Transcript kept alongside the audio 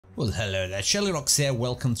Well, hello there, shirlierox here,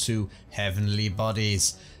 welcome to Heavenly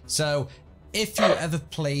Bodies. So, if you ever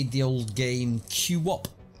played the old game QWOP,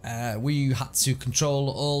 where you had to control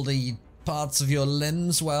all the parts of your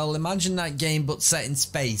limbs, well, imagine that game but set in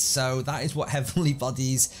space. So that is what Heavenly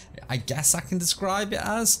Bodies, I guess I can describe it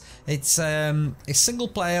as. It's a single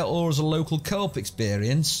player or as a local co-op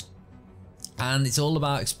experience. And it's all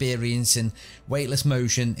about experiencing weightless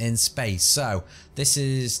motion in space. So this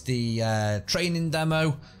is the training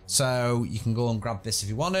demo. So you can go and grab this if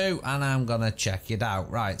you want to, and I'm gonna check it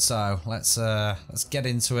out. Right, so let's get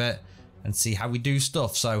into it and see how we do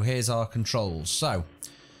stuff. So here's our controls. So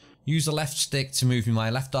use the left stick to move my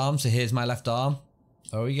left arm. So here's my left arm.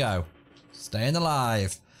 There we go. Staying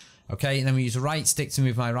alive. Okay, and then we use the right stick to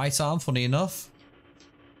move my right arm. Funny enough.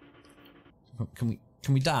 Can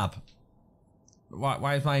we dab?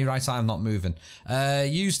 Why is my right arm not moving?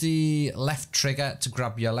 Use the left trigger to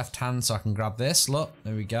grab your left hand, so I can grab this. Look,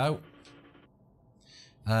 there we go.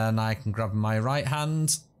 And I can grab my right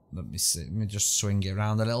hand. Let me see. Let me just swing it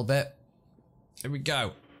around a little bit. There we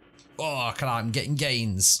go. Oh, I'm getting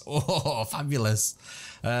gains. Oh, fabulous.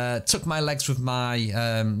 Took my legs with my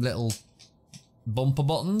little bumper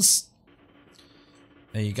buttons.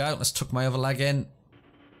 There you go. Let's tuck my other leg in.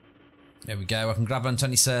 There we go, I can grab onto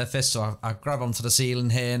any surface, so I grab onto the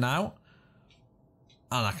ceiling here now.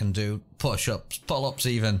 And I can do push-ups, pull-ups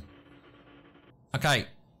even. Okay.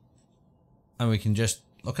 And we can just,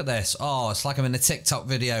 look at this. Oh, it's like I'm in a TikTok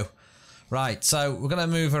video. Right, so we're going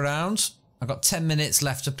to move around. I've got 10 minutes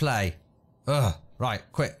left to play. Ugh, right,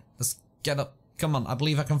 quick. Let's get up. Come on, I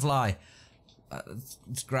believe I can fly.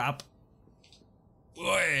 Let's grab.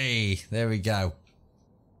 Oi, there we go.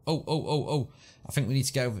 Oh. I think we need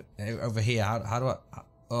to go over here. How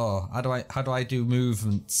do I do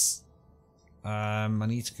movements? I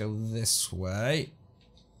need to go this way.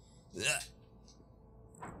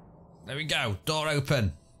 There we go. Door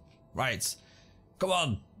open. Right. Come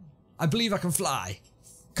on. I believe I can fly.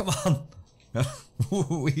 Come on.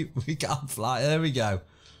 we can't fly. There we go.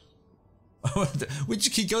 We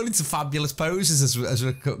just keep going into fabulous poses as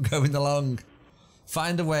we're going along.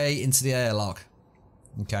 Find a way into the airlock.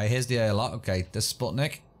 Okay, here's the airlock. Okay, there's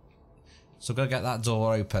Sputnik. So I've got to get that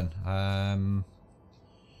door open.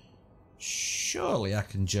 Surely I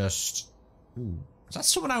can just... Ooh. Is that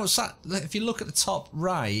someone outside? If you look at the top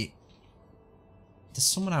right, there's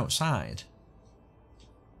someone outside.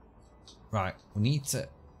 Right, we need to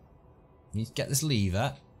get this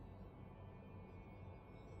lever.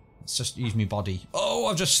 Let's just use my body. Oh,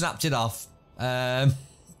 I've just snapped it off.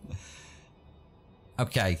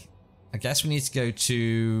 Okay. I guess we need to go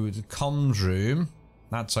to the comms room.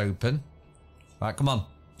 That's open. Right, come on.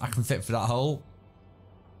 I can fit through that hole.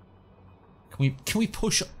 Can we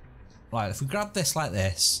push? Right, if we grab this like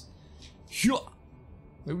this. Here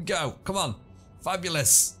we go. Come on.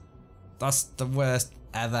 Fabulous. That's the worst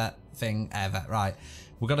ever thing ever. Right.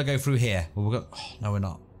 We're gonna go through here. Oh, no, we're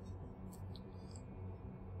not.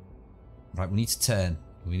 Right, we need to turn.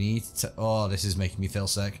 We need to... Oh, this is making me feel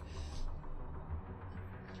sick.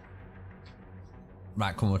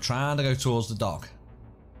 Right, come on, we're trying to go towards the dock.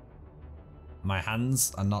 My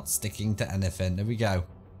hands are not sticking to anything. There we go.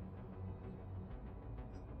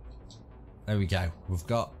 There we go. We've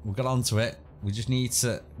got onto it. We just need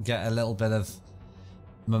to get a little bit of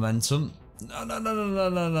momentum.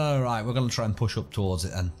 No. Right, we're gonna try and push up towards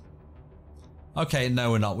it then. Okay,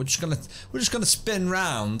 no, we're not. We're just gonna spin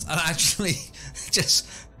round and actually just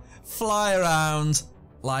fly around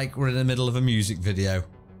like we're in the middle of a music video.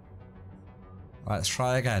 Right, let's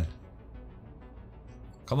try again.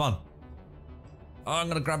 Come on. Oh, I'm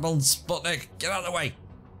gonna grab on Sputnik. Get out of the way.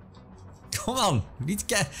 Come on. We need to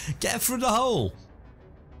get through the hole.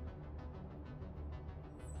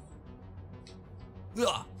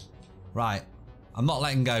 Ugh. Right. I'm not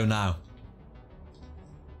letting go now.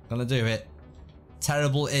 Gonna do it.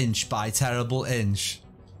 Terrible inch by terrible inch.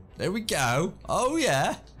 There we go. Oh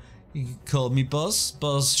yeah. You can call me Buzz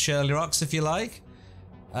shirlierox if you like.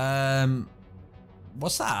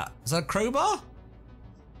 What's that? Is that a crowbar?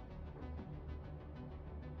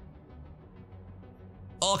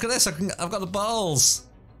 Oh, look at this! I've got the balls.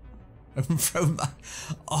 I can throw them back.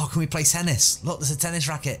 Oh, can we play tennis? Look, there's a tennis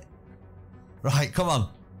racket. Right, come on.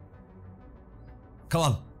 Come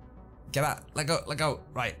on. Get out. Let go.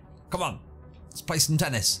 Right, come on. Let's play some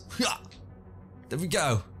tennis. There we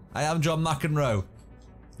go. I am John McEnroe.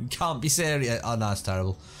 You can't be serious. Oh no, it's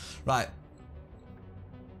terrible. Right.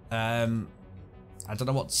 I don't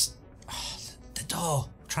know what's... Oh, the door.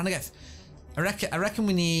 I'm trying to get... I reckon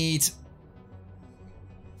we need...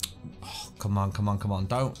 Oh, come on.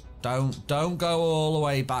 Don't go all the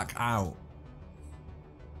way back out.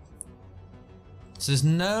 So there's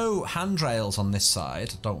no handrails on this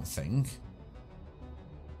side, I don't think.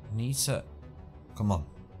 Need to... Come on.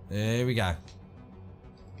 Here we go.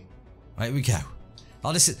 Right, we go.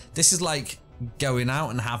 Oh, this is like going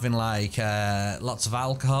out and having like lots of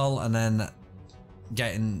alcohol and then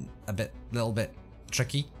getting a little bit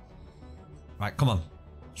tricky. Right, come on.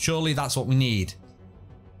 Surely that's what we need.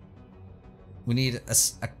 We need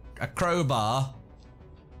a crowbar.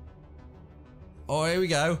 Oh, here we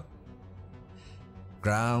go.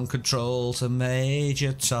 Ground control to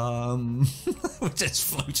Major Tom. We're just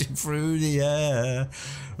floating through the air.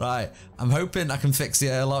 Right, I'm hoping I can fix the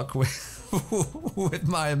airlock with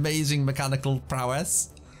my amazing mechanical prowess.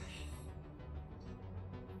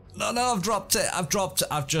 No, I've dropped it.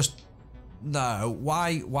 I've just... No,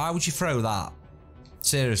 why would you throw that?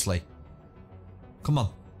 Seriously. Come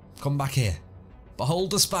on, come back here. Behold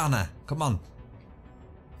the spanner. Come on.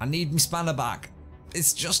 I need my spanner back.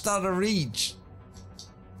 It's just out of reach.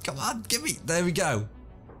 Come on, give me. There we go.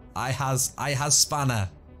 I has spanner.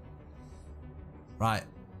 Right.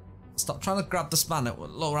 Stop trying to grab the spanner.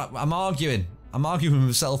 Look, I'm arguing. I'm arguing with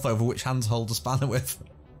myself over which hand to hold the spanner with.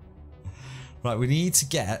 Right, we need to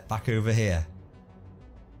get back over here.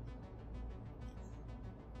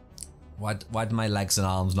 Why do my legs and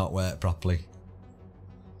arms not work properly?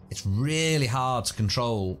 It's really hard to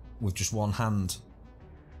control with just one hand,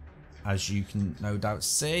 as you can no doubt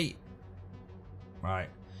see. Right.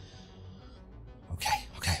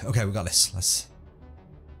 Okay, we got this. What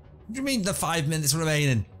do you mean the 5 minutes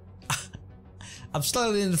remaining? I'm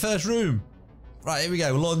slowly in the first room. Right, here we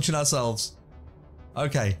go. We're launching ourselves.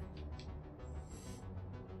 Okay.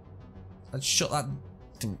 Let's shut that.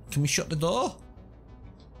 Can we shut the door?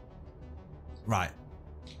 Right.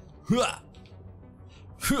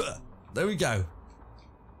 There we go.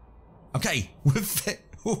 Okay,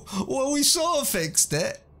 well, we sort of fixed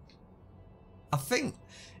it. I think.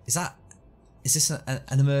 Is this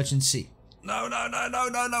an emergency? No.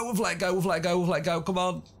 We've let go. Come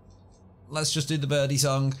on. Let's just do the birdie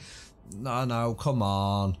song. No, come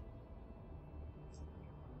on.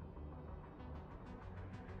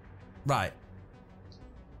 Right.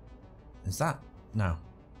 Is that? No.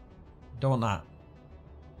 Don't want that.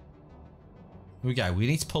 Here we go. We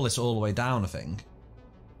need to pull this all the way down, I think.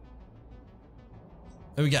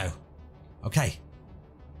 There we go. Okay.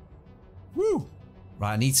 Woo!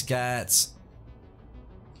 Right, I need to get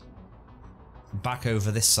back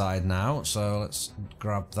over this side now. So let's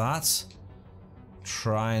grab that.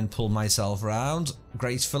 Try and pull myself around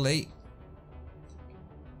gracefully.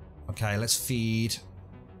 Okay, let's feed.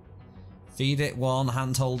 Feed it one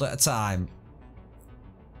handhold at a time.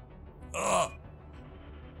 Ugh.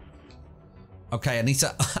 Okay, I need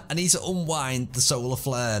to unwind the solar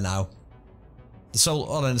flare now. The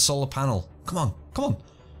solar panel. Come on.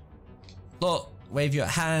 Look, wave your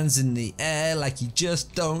hands in the air like you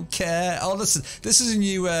just don't care. Oh, this is a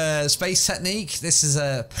new space technique. This is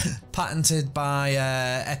patented by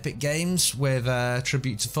Epic Games with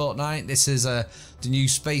tribute to Fortnite. This is the new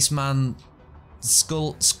spaceman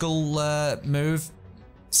skull move,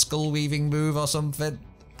 skull weaving move or something.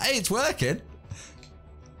 Hey, it's working.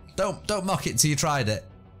 Don't mock it till you tried it.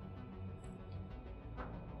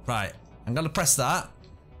 Right, I'm gonna press that.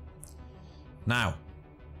 Now,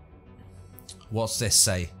 what's this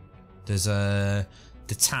say? There's a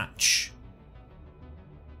detach.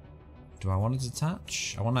 Do I want to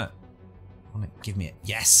detach? I want to give me it.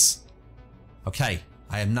 Yes. Okay,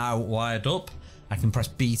 I am now wired up. I can press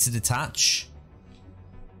B to detach.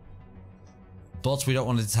 But we don't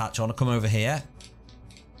want to detach. I want to come over here.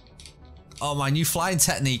 Oh, my new flying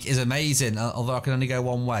technique is amazing, although I can only go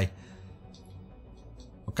one way.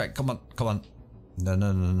 Okay, come on.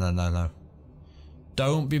 No.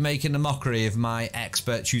 Don't be making a mockery of my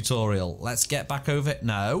expert tutorial. Let's get back over it.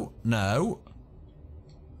 No.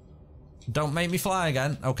 Don't make me fly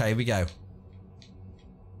again. Okay, here we go.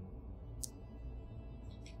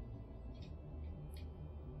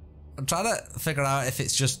 I'm trying to figure out if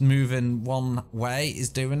it's just moving one way is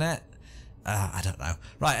doing it. I don't know.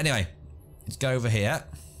 Right, anyway. Let's go over here.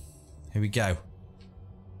 Here we go.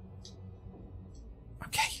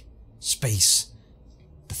 Okay. Space.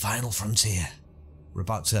 The final frontier. We're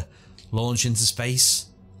about to launch into space.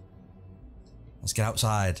 Let's get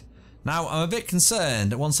outside. Now, I'm a bit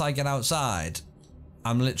concerned that once I get outside,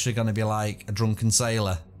 I'm literally going to be like a drunken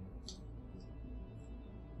sailor.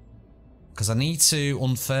 Because I need to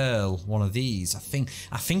unfurl one of these. I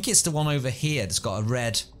think it's the one over here that's got a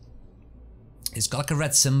red... It's got like a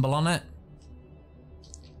red symbol on it.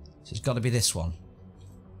 So it's got to be this one.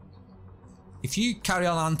 If you carry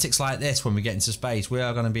on antics like this when we get into space, we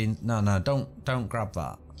are going to be... No, don't grab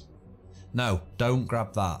that. No, don't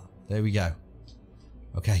grab that. There we go.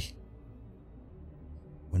 Okay.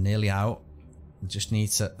 We're nearly out. We just need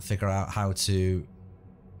to figure out how to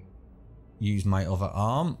use my other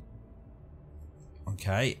arm.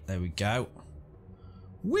 Okay, there we go.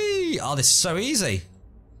 Whee! Oh, this is so easy.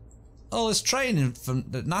 All this training from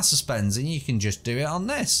that NASA spends, and you can just do it on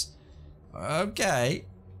this. Okay.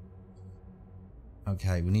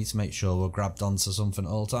 Okay, we need to make sure we're grabbed onto something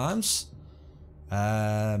at all times.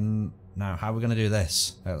 Now, how are we going to do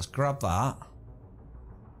this? Okay, let's grab that.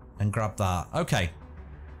 And grab that. Okay.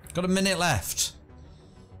 Got a minute left.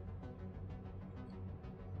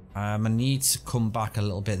 I need to come back a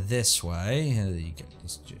little bit this way. There you go.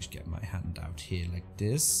 Let's just get my hand out here like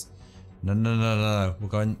this. No, no, no, no, no. We're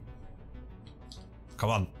going... Come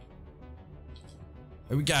on.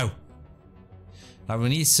 Here we go. Now we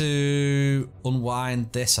need to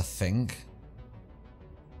unwind this, I think.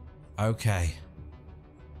 Okay.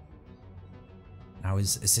 Now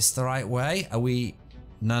is this the right way? Are we...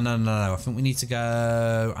 No, no, no, no. I think we need to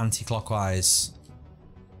go anti-clockwise.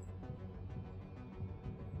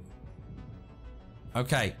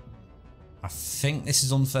 Okay. I think this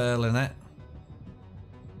is unfurling it.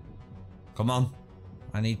 Come on.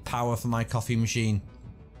 I need power for my coffee machine.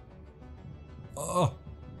 Oh.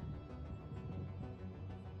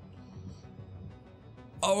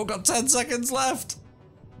 Oh, we've got 10 seconds left.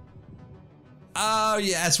 Oh,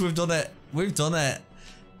 yes, we've done it. We've done it.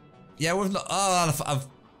 Yeah, we've not... Oh,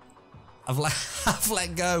 I've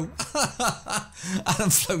let go. And I'm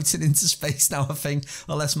floating into space now, I think.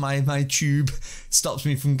 Unless my tube stops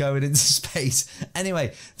me from going into space.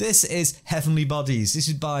 Anyway, this is Heavenly Bodies. This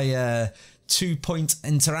is by... 2 Point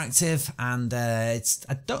Interactive, and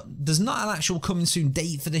there's not an actual coming soon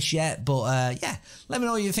date for this yet, but yeah, let me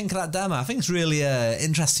know what you think of that demo. I think it's really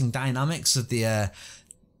interesting dynamics of the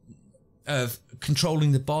of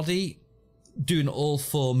controlling the body, doing all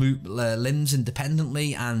 4 limbs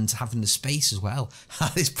independently, and having the space as well.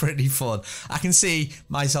 It's pretty fun. I can see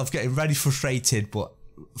myself getting very frustrated, but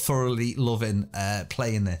thoroughly loving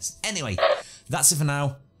playing this. Anyway, that's it for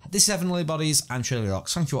now. This is Heavenly Bodies. I'm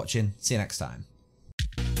shirlierox. Thanks for watching. See you next time.